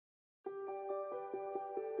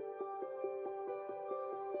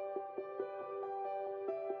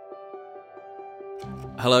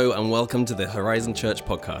Hello and welcome to the Horizon Church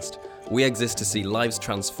podcast. We exist to see lives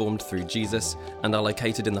transformed through Jesus and are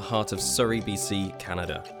located in the heart of Surrey, BC,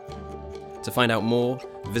 Canada. To find out more,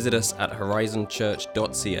 visit us at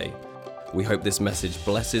horizonchurch.ca. We hope this message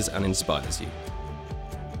blesses and inspires you.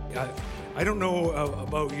 I don't know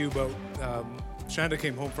about you, but Shanda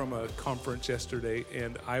came home from a conference yesterday,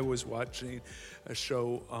 and I was watching a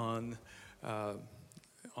show on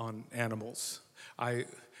animals.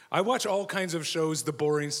 I watch all kinds of shows, the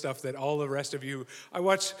boring stuff that all the rest of you. I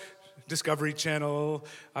watch Discovery Channel.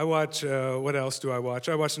 I watch, what else do I watch?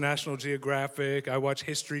 I watch National Geographic. I watch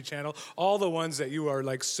History Channel. All the ones that you are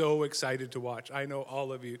like so excited to watch. I know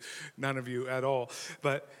all of you, none of you at all.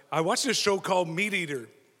 But I watched a show called Meat Eater.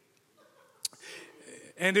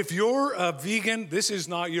 And if you're a vegan, this is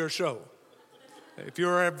not your show. If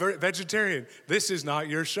you're a vegetarian, this is not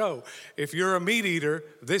your show. If you're a meat eater,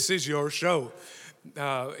 this is your show.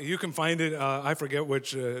 You can find it, I forget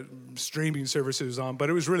which streaming service it was on,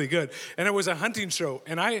 but it was really good. And it was a hunting show.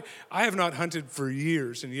 And I have not hunted for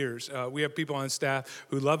years and years. We have people on staff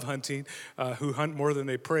who love hunting, who hunt more than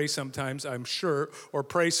they pray sometimes, I'm sure, or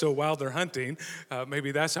pray so while they're hunting.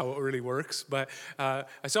 Maybe that's how it really works. But I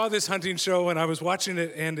saw this hunting show, and I was watching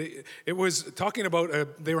it, and it was talking about,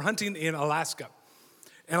 they were hunting in Alaska.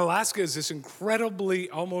 And Alaska is this incredible,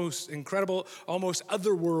 almost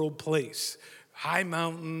otherworld place. High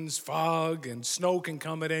mountains, fog, and snow can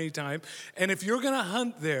come at any time. And if you're going to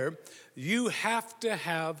hunt there, you have to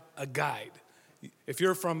have a guide. If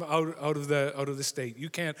you're from out of the state, you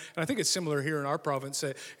can't. And I think it's similar here in our province.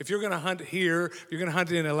 If you're going to hunt here, if you're going to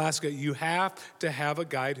hunt in Alaska, you have to have a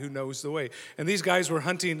guide who knows the way. And these guys were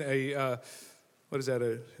hunting with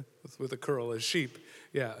a curl, a sheep.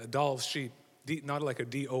 Yeah, a Dall's sheep. Not like a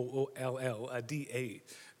D-O-O-L-L, a D-A.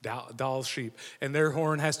 Dall sheep, and their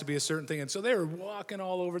horn has to be a certain thing. And so they were walking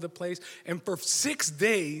all over the place, and for 6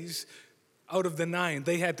 days out of the 9,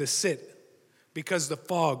 they had to sit because the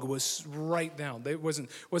fog was right down. It wasn't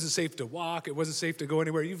safe to walk. It wasn't safe to go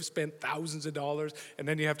anywhere. You've spent thousands of dollars, and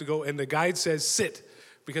then you have to go, and the guide says, sit,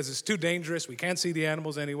 because it's too dangerous. We can't see the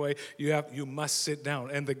animals anyway. You must sit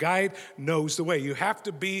down. And the guide knows the way. You have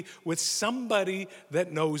to be with somebody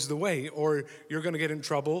that knows the way, or you're going to get in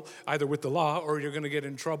trouble either with the law, or you're going to get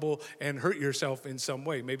in trouble and hurt yourself in some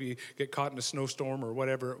way. Maybe get caught in a snowstorm or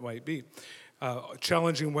whatever it might be.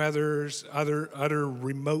 Challenging weathers, utter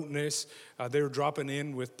remoteness. They were dropping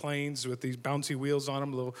in with planes with these bouncy wheels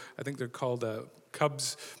on them. I think they're called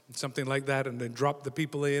Cubs, something like that, and then drop the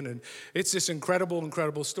people in. And it's this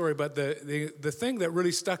incredible story. But the thing that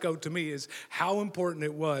really stuck out to me is how important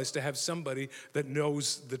it was to have somebody that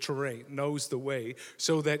knows the terrain, knows the way,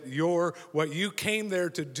 so that what you came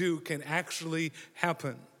there to do can actually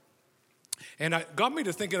happen. And it got me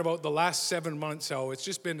to thinking about the last 7 months, how it's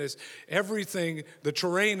just been this, everything, the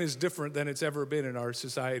terrain is different than it's ever been in our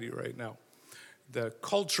society right now. The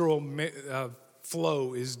cultural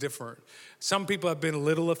flow is different. Some people have been a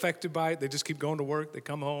little affected by it. They just keep going to work. They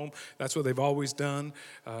come home. That's what they've always done.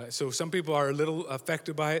 So some people are a little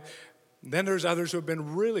affected by it. Then there's others who have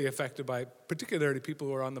been really affected by it, particularly people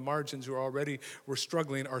who are on the margins who are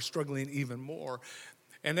struggling even more.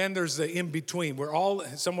 And then there's the in-between.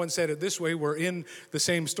 Someone said it this way, we're in the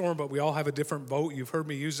same storm, but we all have a different boat. You've heard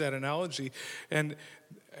me use that analogy. And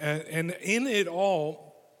in it all,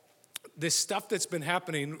 this stuff that's been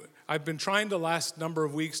happening, I've been trying the last number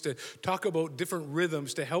of weeks to talk about different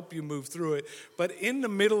rhythms to help you move through it. But in the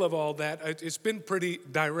middle of all that, it's been pretty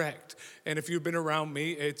direct. And if you've been around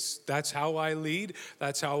me, that's how I lead.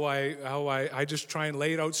 That's how I just try and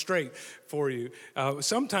lay it out straight for you.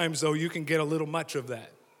 Sometimes, though, you can get a little much of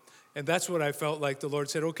that. And that's what I felt like the Lord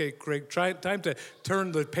said, okay, Craig, time to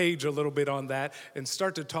turn the page a little bit on that and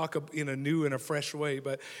start to talk in a new and a fresh way.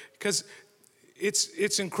 But because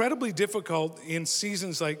it's incredibly difficult in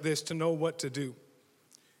seasons like this to know what to do.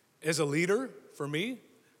 As a leader, for me,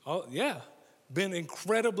 been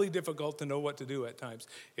incredibly difficult to know what to do at times.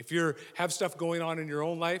 If you have stuff going on in your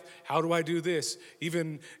own life, how do I do this?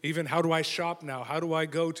 Even how do I shop now? How do I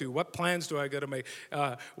go to? What plans do I got to make?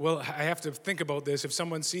 Well, I have to think about this. If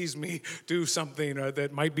someone sees me do something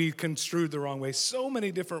that might be construed the wrong way, so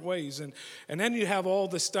many different ways. And then you have all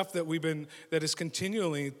the stuff that is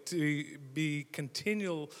continually to be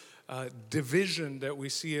continual division that we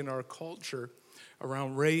see in our culture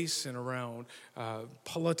around race and around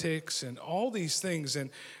politics and all these things.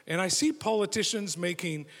 And I see politicians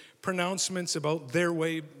making pronouncements about their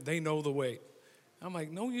way, they know the way. I'm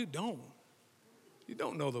like, no, you don't. You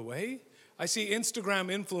don't know the way. I see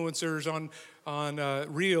Instagram influencers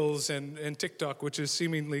Reels and TikTok, which is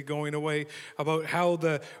seemingly going away, about how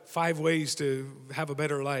the 5 ways to have a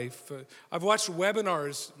better life. I've watched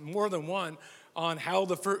webinars, more than one, on how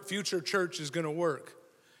the future church is going to work.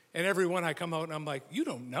 And every one I come out and I'm like, you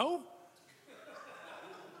don't know?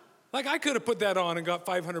 Like, I could have put that on and got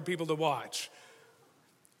 500 people to watch.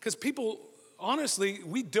 Because people, honestly,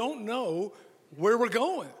 we don't know where we're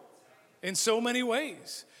going in so many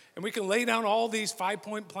ways. And we can lay down all these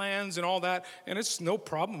 5-point plans and all that, and it's no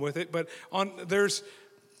problem with it. But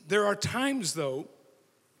there are times, though,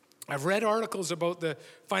 I've read articles about the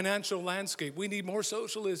financial landscape. We need more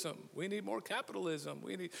socialism. We need more capitalism.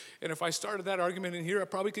 And if I started that argument in here, I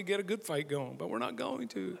probably could get a good fight going, but we're not going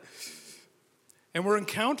to. And we're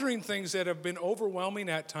encountering things that have been overwhelming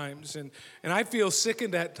at times. And I feel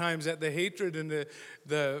sickened at times at the hatred and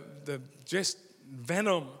the just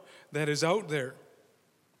venom that is out there.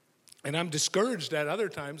 And I'm discouraged at other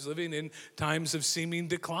times, living in times of seeming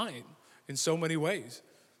decline in so many ways.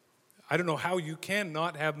 I don't know how you can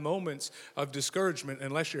not have moments of discouragement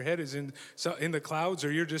unless your head is in the clouds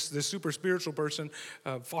or you're just this super spiritual person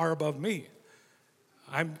far above me.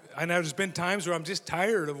 And there's been times where I'm just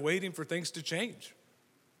tired of waiting for things to change.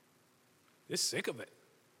 Just sick of it.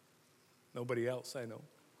 Nobody else, I know.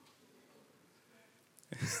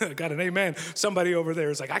 I got an amen. Somebody over there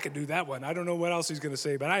is like, I could do that one. I don't know what else he's going to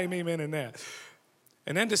say, but I am amen in that.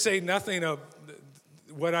 And then to say nothing of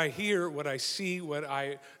what I hear, what I see, what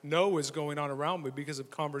I know is going on around me because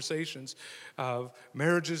of conversations of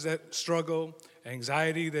marriages that struggle,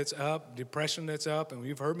 anxiety that's up, depression that's up, and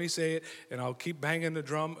you've heard me say it, and I'll keep banging the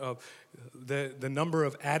drum of the number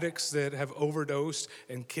of addicts that have overdosed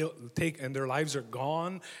and and their lives are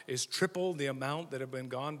gone is triple the amount that have been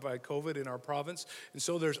gone by COVID in our province. And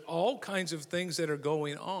so there's all kinds of things that are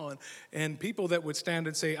going on, and people that would stand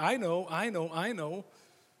and say, I know.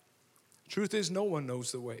 Truth is, no one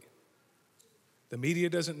knows the way. The media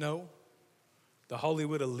doesn't know. The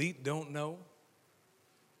Hollywood elite don't know.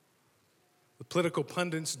 The political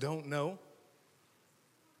pundits don't know.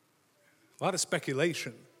 A lot of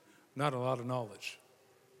speculation, not a lot of knowledge.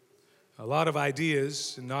 A lot of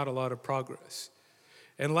ideas and not a lot of progress.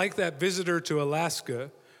 And like that visitor to Alaska,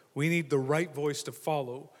 we need the right voice to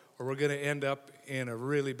follow, or we're going to end up in a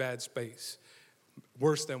really bad space,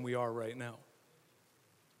 worse than we are right now.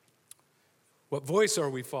 What voice are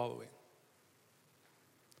we following?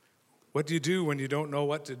 What do you do when you don't know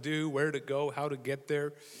what to do, where to go, how to get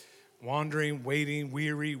there? Wandering, waiting,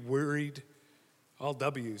 weary, worried. All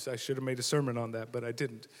W's. I should have made a sermon on that, but I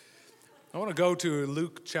didn't. I want to go to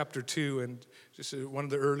Luke chapter 2 and just one of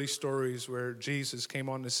the early stories where Jesus came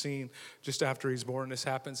on the scene just after he's born. This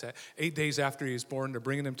happens 8 days after he's born. They're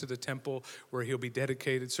bringing him to the temple where he'll be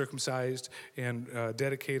dedicated, circumcised, and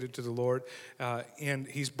dedicated to the Lord. And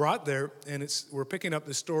he's brought there, and we're picking up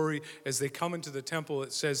the story as they come into the temple.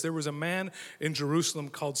 It says, there was a man in Jerusalem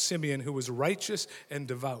called Simeon who was righteous and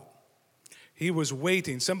devout. He was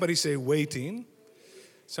waiting. Somebody say waiting.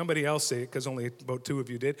 Somebody else say it, because only about 2 of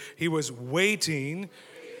you did. He was waiting,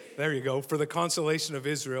 there you go, for the consolation of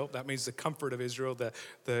Israel. That means the comfort of Israel,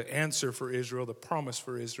 the answer for Israel, the promise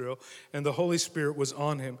for Israel. And the Holy Spirit was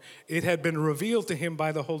on him. It had been revealed to him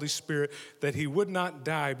by the Holy Spirit that he would not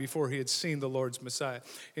die before he had seen the Lord's Messiah.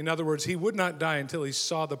 In other words, he would not die until he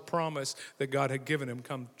saw the promise that God had given him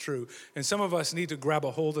come true. And some of us need to grab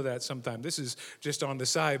a hold of that sometime. This is just on the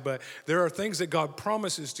side, but there are things that God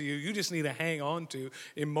promises to you. You just need to hang on to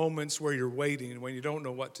in moments where you're waiting and when you don't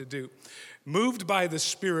know what to do. Moved by the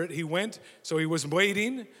Spirit, he went, so he was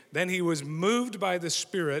waiting, then he was moved by the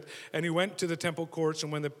Spirit, and he went to the temple courts.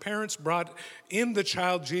 And when the parents brought in the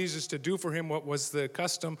child Jesus to do for him what was the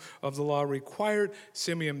custom of the law required,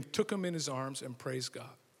 Simeon took him in his arms and praised God.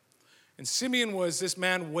 And Simeon was this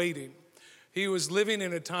man waiting. He was living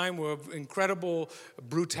in a time of incredible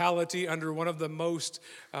brutality under one of the most,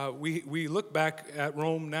 we look back at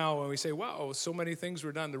Rome now and we say, wow, so many things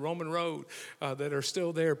were done. The Roman road that are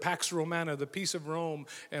still there, Pax Romana, the peace of Rome,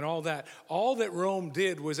 and all that. All that Rome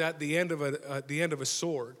did was at the end of a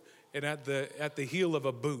sword and at the heel of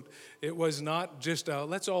a boot. It was not just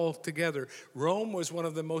let's all together. Rome was one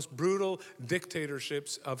of the most brutal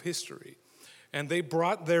dictatorships of history. And they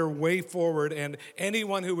brought their way forward, and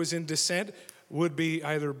anyone who was in dissent would be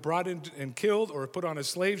either brought in and killed or put on a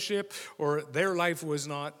slave ship, or their life was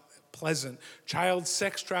not pleasant. Child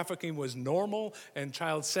sex trafficking was normal, and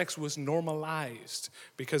child sex was normalized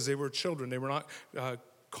because they were children. They were not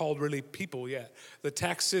called really people yet. The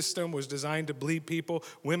tax system was designed to bleed people.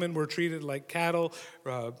 Women were treated like cattle.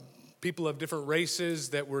 people of different races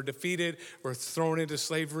that were defeated, were thrown into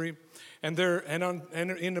slavery. And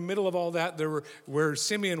in the middle of all that, where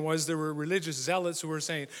Simeon was, there were religious zealots who were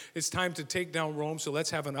saying, it's time to take down Rome, so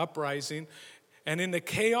let's have an uprising. And in the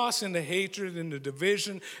chaos, in the hatred, in the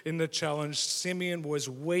division, in the challenge, Simeon was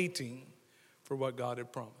waiting for what God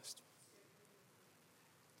had promised.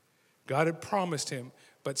 God had promised him,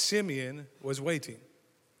 but Simeon was waiting.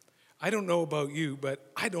 I don't know about you, but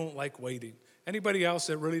I don't like waiting. Anybody else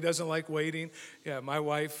that really doesn't like waiting? Yeah, my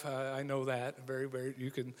wife, I know that. Very, very, you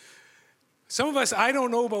can. Some of us, I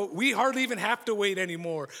don't know about, we hardly even have to wait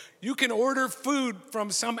anymore. You can order food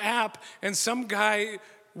from some app and some guy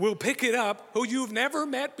will pick it up who you've never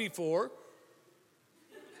met before.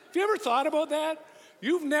 Have you ever thought about that?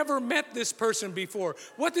 You've never met this person before.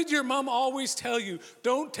 What did your mom always tell you?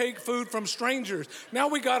 Don't take food from strangers. Now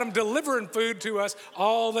we got them delivering food to us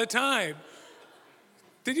all the time.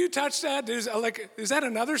 Did you touch that? Is that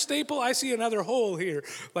another staple? I see another hole here,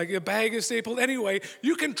 like a bag is stapled. Anyway,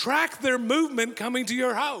 you can track their movement coming to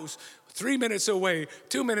your house. 3 minutes away,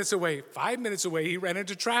 2 minutes away, 5 minutes away, he ran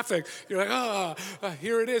into traffic. You're like,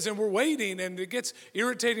 here it is, and we're waiting, and it gets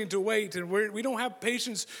irritating to wait, and we don't have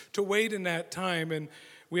patience to wait in that time, and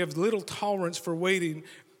we have little tolerance for waiting.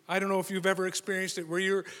 I don't know if you've ever experienced it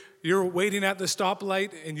where you're waiting at the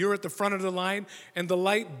stoplight, and you're at the front of the line, and the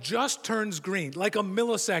light just turns green, like a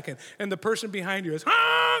millisecond, and the person behind you is,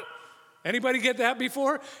 ah! Anybody get that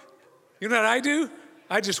before? You know what I do?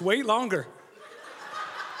 I just wait longer.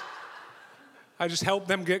 I just help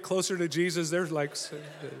them get closer to Jesus. They're like,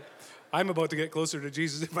 I'm about to get closer to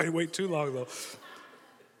Jesus if I wait too long, though.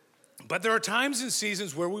 But there are times and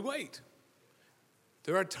seasons where we wait.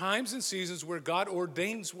 There are times and seasons where God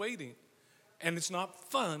ordains waiting, and it's not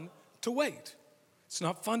fun to wait. It's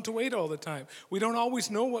not fun to wait all the time. We don't always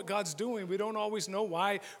know what God's doing. We don't always know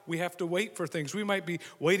why we have to wait for things. We might be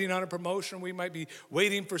waiting on a promotion. We might be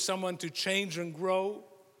waiting for someone to change and grow.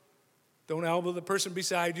 Don't elbow the person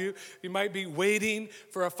beside you. You might be waiting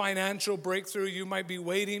for a financial breakthrough. You might be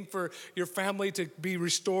waiting for your family to be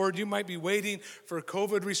restored. You might be waiting for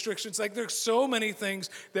COVID restrictions. Like there's so many things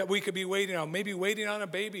that we could be waiting on. Maybe waiting on a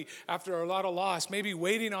baby after a lot of loss. Maybe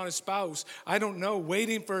waiting on a spouse. I don't know.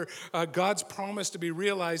 Waiting for God's promise to be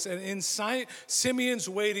realized. And in Simeon's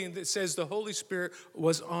waiting, it says the Holy Spirit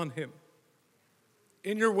was on him.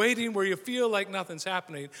 In your waiting where you feel like nothing's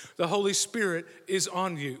happening, the Holy Spirit is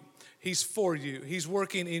on you. He's for you. He's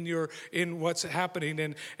working in what's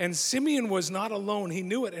happening. And Simeon was not alone. He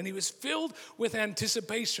knew it, and he was filled with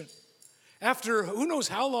anticipation. After who knows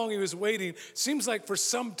how long he was waiting, seems like for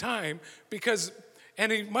some time,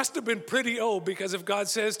 and he must have been pretty old, because if God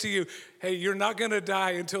says to you, hey, you're not going to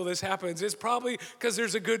die until this happens, it's probably because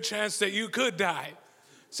there's a good chance that you could die.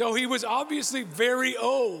 So he was obviously very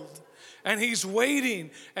old. And he's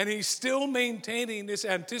waiting, and he's still maintaining this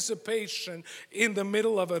anticipation in the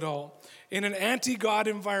middle of it all. In an anti-God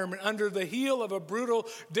environment, under the heel of a brutal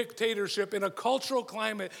dictatorship, in a cultural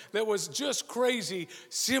climate that was just crazy,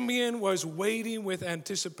 Simeon was waiting with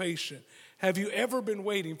anticipation. Have you ever been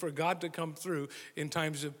waiting for God to come through in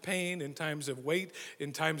times of pain, in times of wait,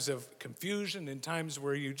 in times of confusion, in times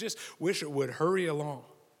where you just wish it would hurry along?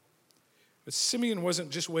 But Simeon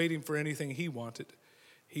wasn't just waiting for anything he wanted.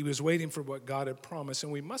 He was waiting for what God had promised,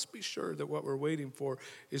 and we must be sure that what we're waiting for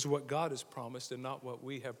is what God has promised and not what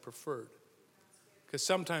we have preferred. Because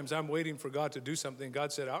sometimes I'm waiting for God to do something.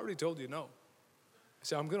 God said, I already told you no. I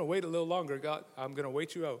said, I'm going to wait a little longer, God. I'm going to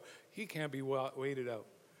wait you out. He can't be waited out.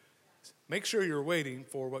 Make sure you're waiting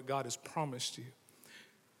for what God has promised you.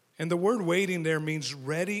 And the word waiting there means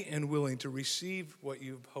ready and willing to receive what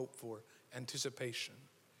you've hoped for, anticipation.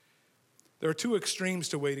 There are two extremes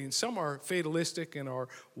to waiting. Some are fatalistic and are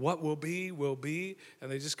what will be, and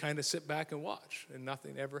they just kind of sit back and watch, and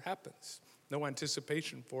nothing ever happens. No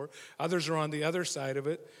anticipation for it. Others are on the other side of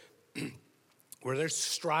it, where they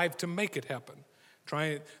strive to make it happen.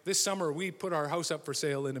 This summer, we put our house up for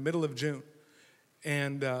sale in the middle of June,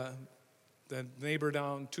 and the neighbor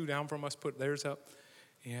two down from us put theirs up.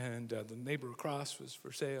 And the neighbor across was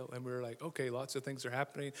for sale, and we were like, okay, lots of things are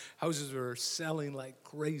happening. Houses are selling like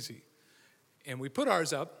crazy. And we put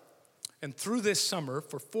ours up, and through this summer,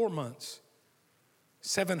 for 4 months,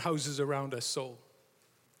 7 houses around us sold.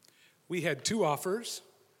 We had 2 offers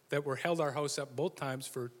that held our house up both times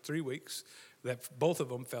for 3 weeks, that both of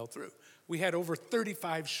them fell through. We had over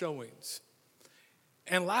 35 showings.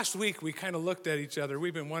 And last week, we kind of looked at each other.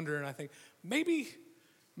 We've been wondering, I think, maybe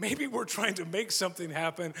Maybe we're trying to make something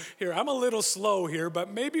happen here. I'm a little slow here,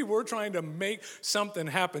 but maybe we're trying to make something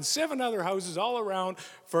happen. 7 other houses all around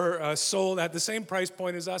for sold at the same price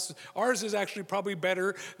point as us. Ours is actually probably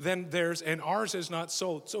better than theirs, and ours is not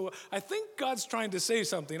sold. So I think God's trying to say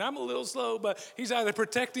something. I'm a little slow, but he's either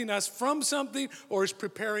protecting us from something or is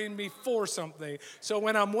preparing me for something. So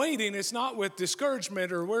when I'm waiting, it's not with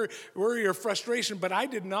discouragement or worry or frustration, but I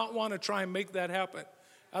did not want to try and make that happen.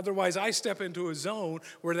 Otherwise, I step into a zone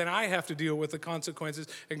where then I have to deal with the consequences.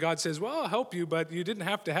 And God says, well, I'll help you, but you didn't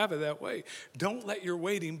have to have it that way. Don't let your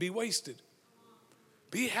waiting be wasted.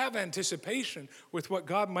 Have anticipation with what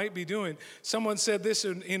God might be doing. Someone said this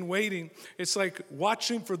in waiting. It's like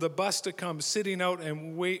watching for the bus to come, sitting out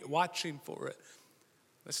and watching for it.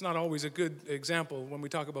 That's not always a good example when we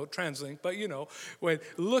talk about TransLink, but when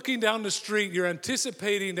looking down the street, you're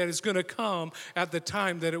anticipating that it's going to come at the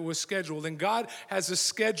time that it was scheduled. And God has a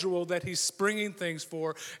schedule that he's springing things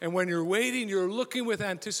for. And when you're waiting, you're looking with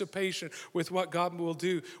anticipation with what God will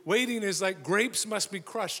do. Waiting is like grapes must be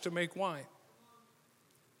crushed to make wine.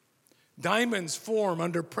 Diamonds form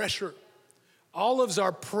under pressure. Olives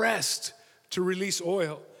are pressed to release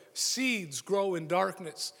oil. Seeds grow in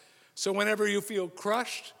darkness. So whenever you feel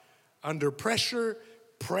crushed, under pressure,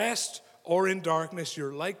 pressed, or in darkness,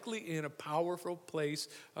 you're likely in a powerful place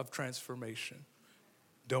of transformation.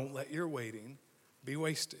 Don't let your waiting be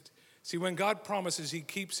wasted. See, when God promises, he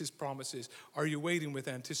keeps his promises. Are you waiting with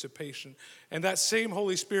anticipation? And that same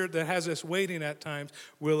Holy Spirit that has us waiting at times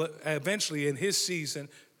will eventually, in his season,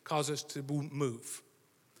 cause us to move.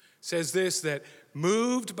 Says this, that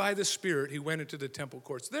moved by the Spirit, he went into the temple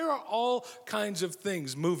courts. There are all kinds of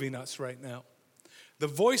things moving us right now. The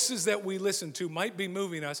voices that we listen to might be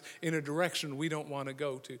moving us in a direction we don't want to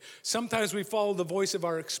go to. Sometimes we follow the voice of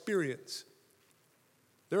our experience.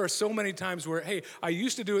 There are so many times where, hey, I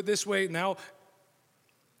used to do it this way, now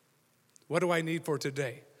what do I need for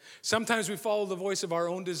today? Sometimes we follow the voice of our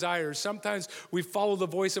own desires. Sometimes we follow the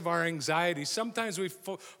voice of our anxiety. Sometimes we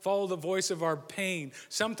follow the voice of our pain.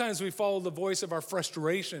 Sometimes we follow the voice of our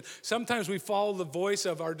frustration. Sometimes we follow the voice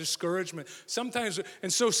of our discouragement. Sometimes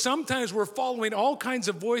we're following all kinds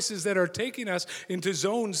of voices that are taking us into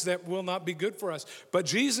zones that will not be good for us. But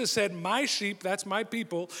Jesus said, my sheep, that's my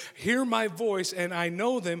people, hear my voice and I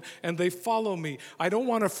know them and they follow me. I don't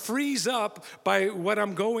want to freeze up by what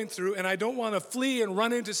I'm going through, and I don't want to flee and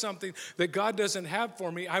run into something that God doesn't have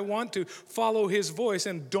for me. I want to follow his voice,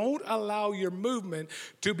 and don't allow your movement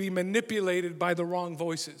to be manipulated by the wrong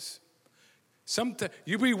voices. Sometimes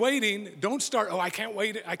you be waiting, don't start, I can't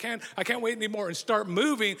wait anymore, and start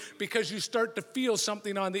moving because you start to feel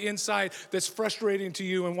something on the inside that's frustrating to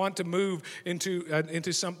you and want to move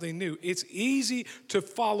into something new. It's easy to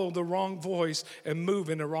follow the wrong voice and move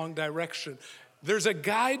in the wrong direction. There's a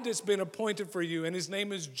guide that's been appointed for you, and his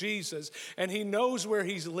name is Jesus, and he knows where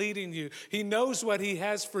he's leading you. He knows what he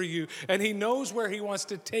has for you, and he knows where he wants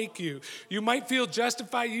to take you. You might feel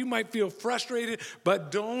justified, you might feel frustrated, but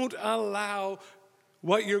don't allow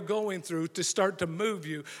what you're going through to start to move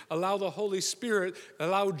you. Allow the Holy Spirit,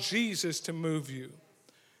 allow Jesus to move you.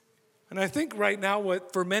 And I think right now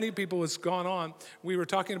what for many people has gone on, we were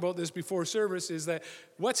talking about this before service, is that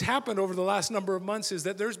what's happened over the last number of months is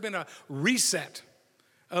that there's been a reset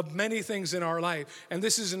of many things in our life. And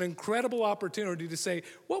this is an incredible opportunity to say,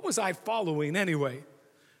 what was I following anyway?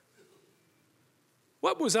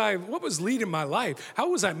 What was leading my life? How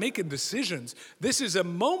was I making decisions? This is a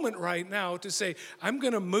moment right now to say, I'm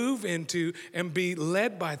going to move into and be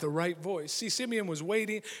led by the right voice. See, Simeon was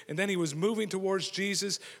waiting, and then he was moving towards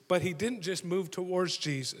Jesus, but he didn't just move towards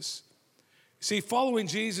Jesus. See, following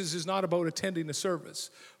Jesus is not about attending a service.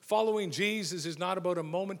 Following Jesus is not about a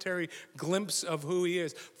momentary glimpse of who he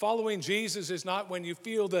is. Following Jesus is not when you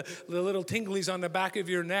feel the little tinglies on the back of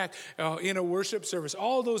your neck in a worship service.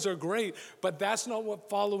 All those are great, but that's not what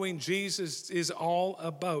following Jesus is all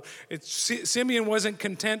about. Simeon wasn't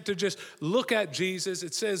content to just look at Jesus.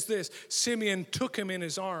 It says this, Simeon took him in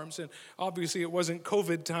his arms, and obviously it wasn't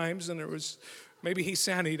COVID times, and maybe he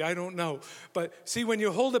sannied, I don't know. But see, when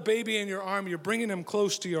you hold a baby in your arm, you're bringing them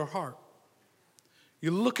close to your heart. You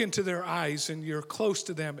look into their eyes and you're close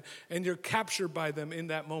to them and you're captured by them in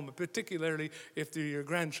that moment, particularly if they're your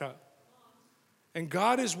grandchild. And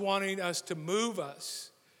God is wanting us to move us.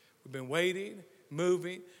 We've been waiting,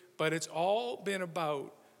 moving, but it's all been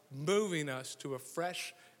about moving us to a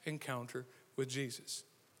fresh encounter with Jesus.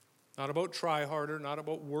 Not about try harder, not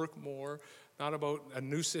about work more, not about a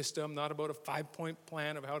new system, not about a 5-point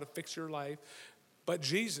plan of how to fix your life, but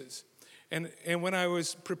Jesus. And when I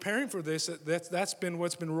was preparing for this, that's been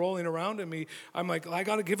what's been rolling around in me. I'm like, I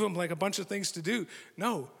got to give him like a bunch of things to do.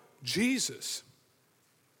 No, Jesus.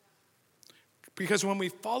 Because when we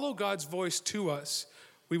follow God's voice to us,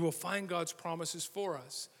 we will find God's promises for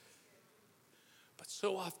us. But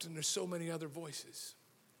so often there's so many other voices.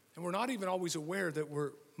 And we're not even always aware that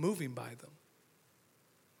we're moving by them.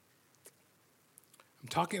 I'm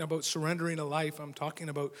talking about surrendering a life. I'm talking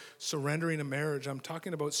about surrendering a marriage. I'm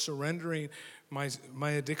talking about surrendering my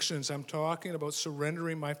addictions. I'm talking about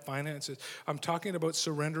surrendering my finances. I'm talking about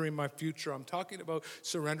surrendering my future. I'm talking about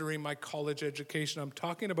surrendering my college education. I'm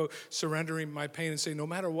talking about surrendering my pain and saying, no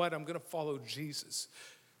matter what, I'm going to follow Jesus.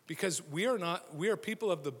 Because we are people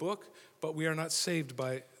of the book, but we are not saved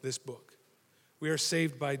by this book. We are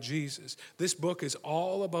saved by Jesus. This book is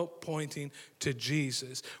all about pointing to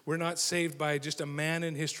Jesus. We're not saved by just a man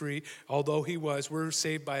in history, although he was. We're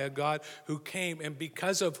saved by a God who came, and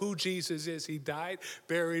because of who Jesus is, he died,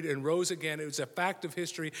 buried, and rose again. It was a fact of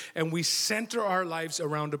history, and we center our lives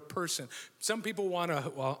around a person. Some people want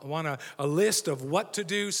a list of what to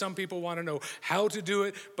do. Some people want to know how to do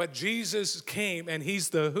it. But Jesus came, and he's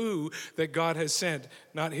the who that God has sent.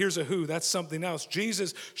 Not here's a who, that's something else.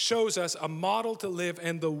 Jesus shows us a model to live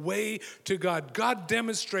and the way to God. God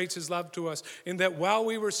demonstrates his love to us in that while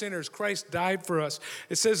we were sinners, Christ died for us.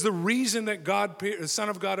 It says the reason that the Son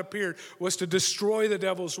of God appeared was to destroy the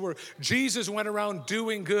devil's work. Jesus went around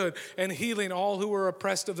doing good and healing all who were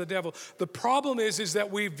oppressed of the devil. The problem is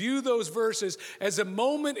that we view those verses as a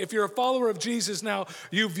moment. If you're a follower of Jesus now,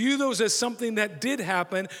 you view those as something that did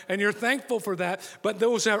happen and you're thankful for that, but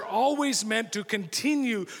those are always meant to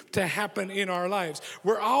continue to happen in our lives.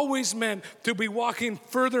 We're always meant to be walking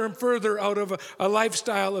further and further out of a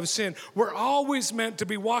lifestyle of sin. We're always meant to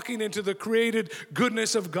be walking into the created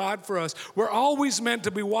goodness of God for us. We're always meant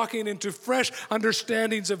to be walking into fresh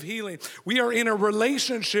understandings of healing. We are in a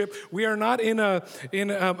relationship. We are not in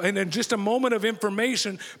just a moment of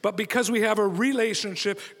information, but because we have a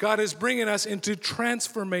relationship, God is bringing us into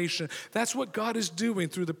transformation. That's what God is doing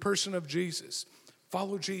through the person of Jesus.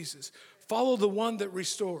 Follow Jesus. Follow the one that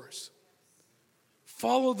restores.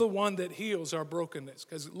 Follow the one that heals our brokenness,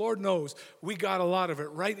 because Lord knows we got a lot of it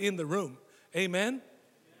right in the room. Amen?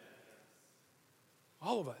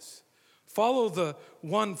 All of us. Follow the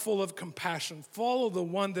one full of compassion. Follow the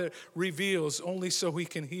one that reveals only so he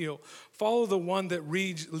can heal. Follow the one that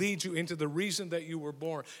leads you into the reason that you were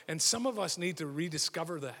born. And some of us need to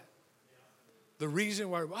rediscover that. The reason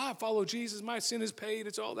why, I follow Jesus, my sin is paid,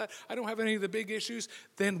 it's all that. I don't have any of the big issues.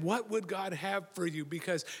 Then what would God have for you?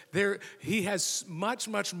 Because he has much,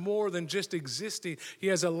 much more than just existing. He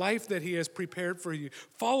has a life that he has prepared for you.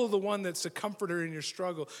 Follow the one that's a comforter in your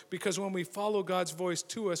struggle. Because when we follow God's voice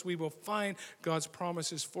to us, we will find God's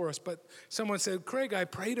promises for us. But someone said, Craig, I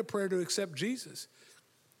prayed a prayer to accept Jesus.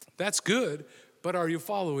 That's good, but are you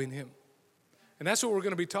following him? And that's what we're going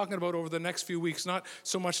to be talking about over the next few weeks, not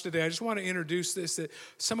so much today. I just want to introduce this, that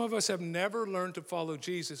some of us have never learned to follow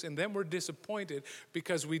Jesus, and then we're disappointed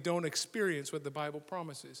because we don't experience what the Bible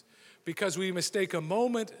promises. Because we mistake a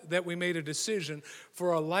moment that we made a decision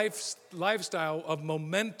for a lifestyle of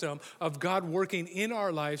momentum of God working in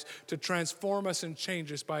our lives to transform us and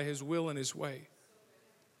change us by his will and his way.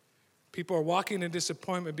 People are walking in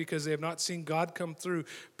disappointment because they have not seen God come through.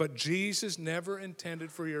 But Jesus never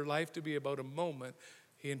intended for your life to be about a moment.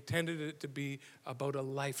 He intended it to be about a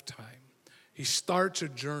lifetime. He starts a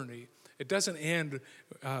journey. It doesn't end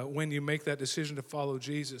when you make that decision to follow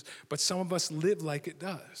Jesus. But some of us live like it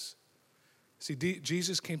does. See,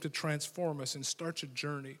 Jesus came to transform us and starts a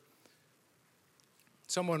journey.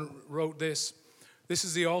 Someone wrote this. This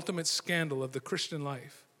is the ultimate scandal of the Christian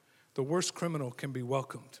life. The worst criminal can be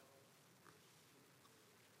welcomed.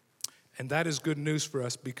 And that is good news for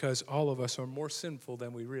us because all of us are more sinful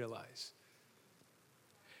than we realize.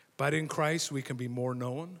 But in Christ, we can be more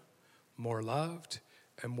known, more loved,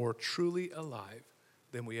 and more truly alive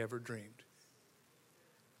than we ever dreamed.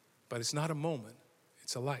 But it's not a moment,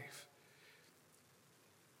 it's a life.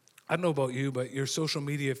 I don't know about you, but your social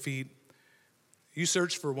media feed, you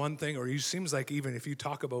search for one thing, or it seems like even if you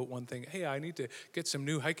talk about one thing, hey, I need to get some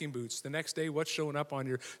new hiking boots. The next day, what's showing up on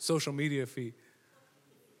your social media feed?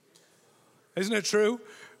 Isn't it true?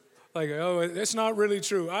 Like, oh, it's not really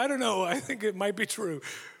true. I don't know. I think it might be true.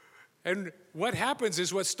 And what happens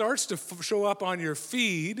is what starts to show up on your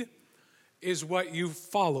feed is what you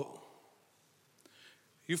follow.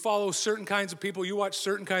 You follow certain kinds of people. You watch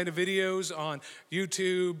certain kind of videos on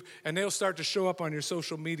YouTube, and they'll start to show up on your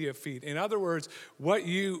social media feed. In other words, what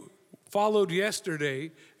you followed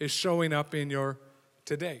yesterday is showing up in your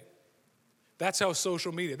today. That's how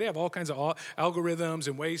social media, they have all kinds of algorithms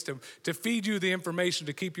and ways to feed you the information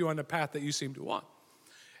to keep you on the path that you seem to want.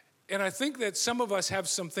 And I think that some of us have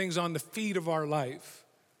some things on the feed of our life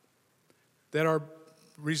that are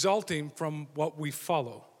resulting from what we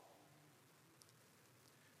follow.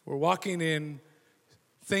 We're walking in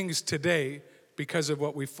things today because of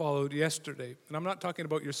what we followed yesterday. And I'm not talking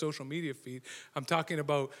about your social media feed. I'm talking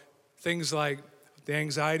about things like the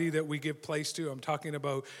anxiety that we give place to. I'm talking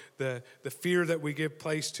about the fear that we give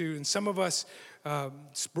place to. And some of us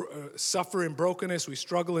suffer in brokenness. We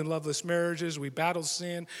struggle in loveless marriages. We battle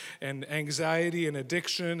sin and anxiety and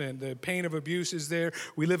addiction, and the pain of abuse is there.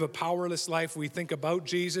 We live a powerless life. We think about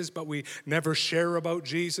Jesus, but we never share about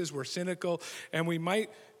Jesus. We're cynical, and we might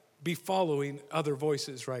be following other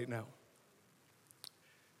voices right now.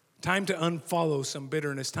 Time to unfollow some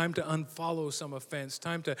bitterness, time to unfollow some offense,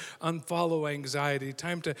 time to unfollow anxiety,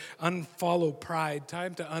 time to unfollow pride,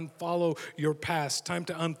 time to unfollow your past, time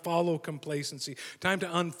to unfollow complacency, time to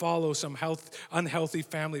unfollow some unhealthy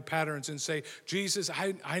family patterns and say, Jesus,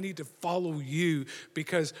 I need to follow you,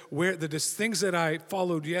 because where the things that I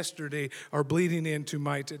followed yesterday are bleeding into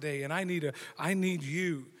my today, and I need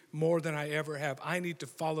you more than I ever have. I need to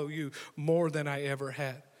follow you more than I ever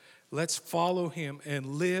had. Let's follow him and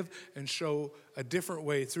live and show a different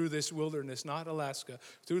way through this wilderness, not Alaska,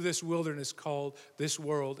 through this wilderness called this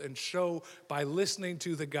world, and show by listening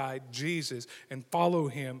to the guide, Jesus, and follow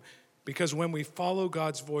him, because when we follow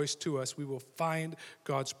God's voice to us, we will find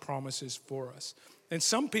God's promises for us. And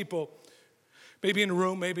some people, maybe in the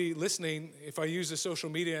room, maybe listening, if I use the social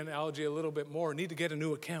media analogy a little bit more, need to get a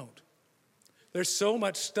new account. There's so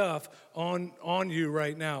much stuff on you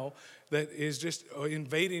right now that is just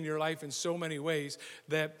invading your life in so many ways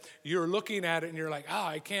that you're looking at it and you're like,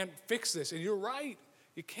 I can't fix this. And you're right,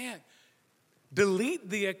 you can't. Delete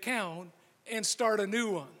the account and start a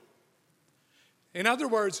new one. In other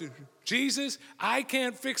words, Jesus, I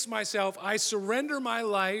can't fix myself. I surrender my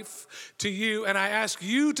life to you, and I ask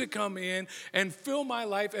you to come in and fill my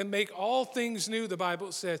life and make all things new, the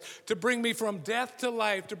Bible says, to bring me from death to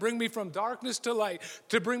life, to bring me from darkness to light,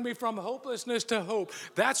 to bring me from hopelessness to hope.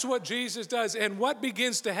 That's what Jesus does. And what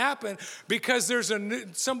begins to happen, because there's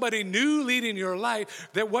somebody new leading your life,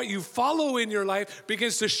 that what you follow in your life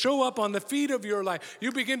begins to show up on the feet of your life.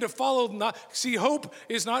 You begin to follow. Hope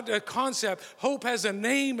is not a concept. Hope has a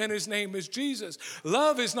name, and his name is Jesus.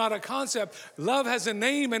 Love is not a concept. Love has a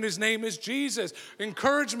name, and his name is Jesus.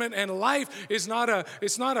 Encouragement and life is not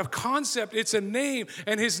a concept. It's a name,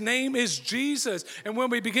 and his name is Jesus. And when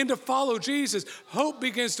we begin to follow Jesus, hope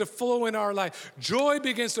begins to flow in our life. Joy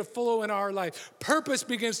begins to flow in our life. Purpose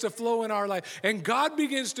begins to flow in our life. And God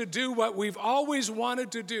begins to do what we've always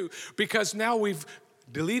wanted to do, because now we've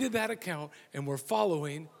deleted that account and we're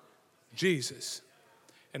following Jesus.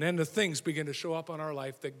 And then the things begin to show up on our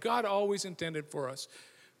life that God always intended for us.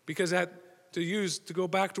 Because to go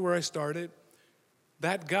back to where I started,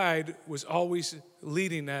 that guide was always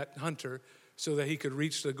leading that hunter so that he could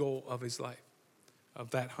reach the goal of his life,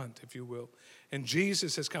 of that hunt, if you will. And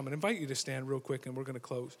Jesus has come. I invite you to stand real quick, and we're going to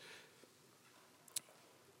close.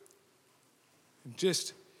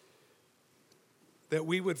 Just that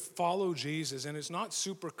we would follow Jesus. And it's not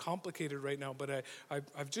super complicated right now, but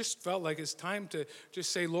I've just felt like it's time to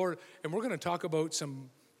just say, Lord, and we're going to talk about some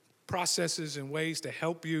processes and ways to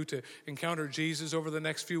help you to encounter Jesus over the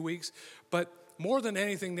next few weeks. But more than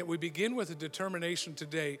anything, that we begin with a determination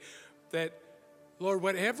today that, Lord,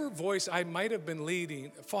 whatever voice I might have been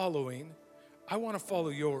following, I want to follow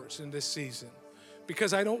yours in this season,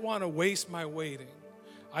 because I don't want to waste my waiting.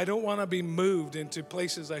 I don't want to be moved into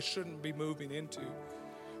places I shouldn't be moving into.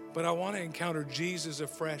 But I want to encounter Jesus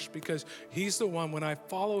afresh, because he's the one, when I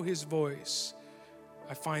follow his voice,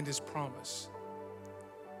 I find his promise.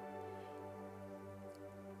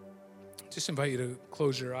 Just invite you to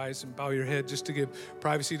close your eyes and bow your head, just to give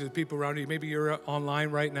privacy to the people around you. Maybe you're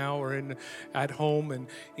online right now or at home, and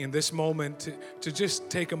in this moment to just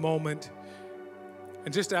take a moment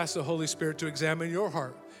and just ask the Holy Spirit to examine your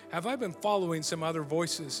heart. Have I been following some other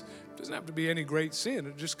voices? It doesn't have to be any great sin.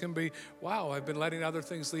 It just can be, wow, I've been letting other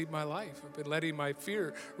things lead my life. I've been letting my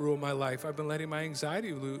fear rule my life. I've been letting my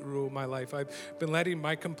anxiety rule my life. I've been letting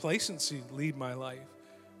my complacency lead my life.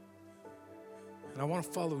 And I want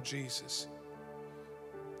to follow Jesus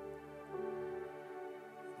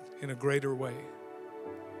in a greater way.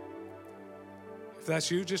 If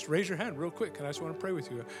that's you, just raise your hand real quick, and I just want to pray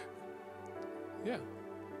with you. Yeah.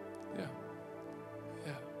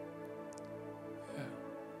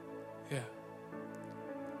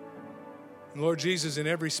 And Lord Jesus, in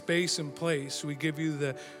every space and place, we give you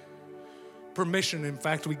the permission. In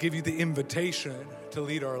fact, we give you the invitation to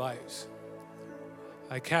lead our lives.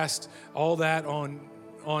 I cast all that on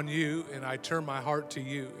you, and I turn my heart to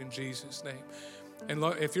you in Jesus' name. And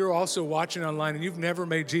if you're also watching online and you've never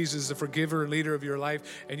made Jesus the forgiver and leader of your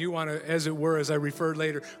life, and you want to, as it were, as I referred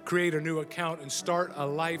later, create a new account and start a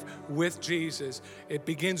life with Jesus, it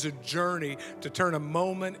begins a journey to turn a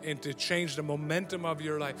moment and to change the momentum of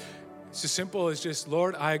your life. It's as simple as just,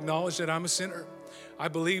 Lord, I acknowledge that I'm a sinner. I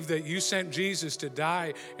believe that you sent Jesus to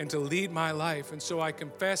die and to lead my life. And so I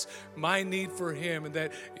confess my need for him and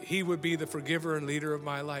that he would be the forgiver and leader of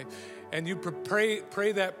my life. And you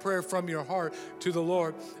pray that prayer from your heart to the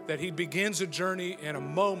Lord, that he begins a journey and a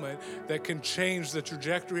moment that can change the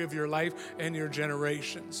trajectory of your life and your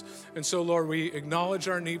generations. And so, Lord, we acknowledge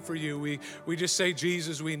our need for you. We just say,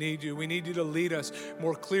 Jesus, we need you. We need you to lead us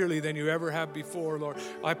more clearly than you ever have before, Lord.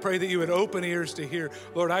 I pray that you would open ears to hear.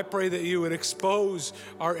 Lord, I pray that you would expose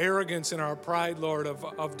our arrogance and our pride, Lord,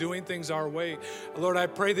 of doing things our way. Lord, I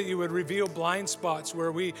pray that you would reveal blind spots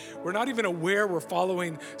where we're not even aware we're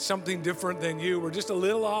following something different than you. We're just a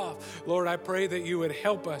little off. Lord, I pray that you would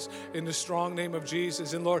help us in the strong name of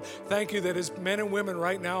Jesus. And Lord, thank you that as men and women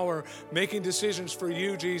right now are making decisions for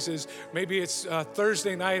you, Jesus, maybe it's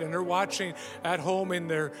Thursday night and they're watching at home in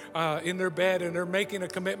their bed and they're making a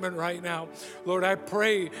commitment right now. Lord, I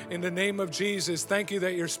pray in the name of Jesus, thank you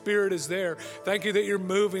that your Spirit is there. Thank you that you're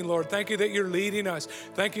moving, Lord. Thank you that you're leading us.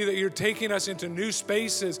 Thank you that you're taking us into new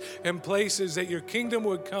spaces and places, that your kingdom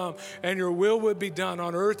would come and your will would be done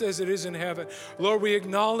on earth as it is in heaven. Lord, we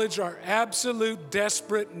acknowledge our absolute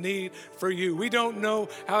desperate need for you. We don't know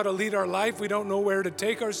how to lead our life. We don't know where to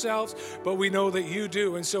take ourselves, but we know that you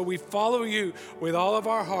do. And so we follow you with all of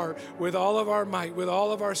our heart, with all of our might, with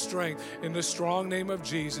all of our strength, in the strong name of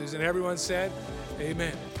Jesus. And everyone said,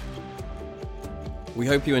 amen. We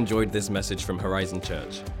hope you enjoyed this message from Horizon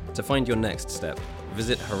Church. To find your next step,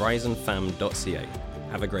 visit horizonfam.ca.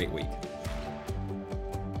 Have a great week.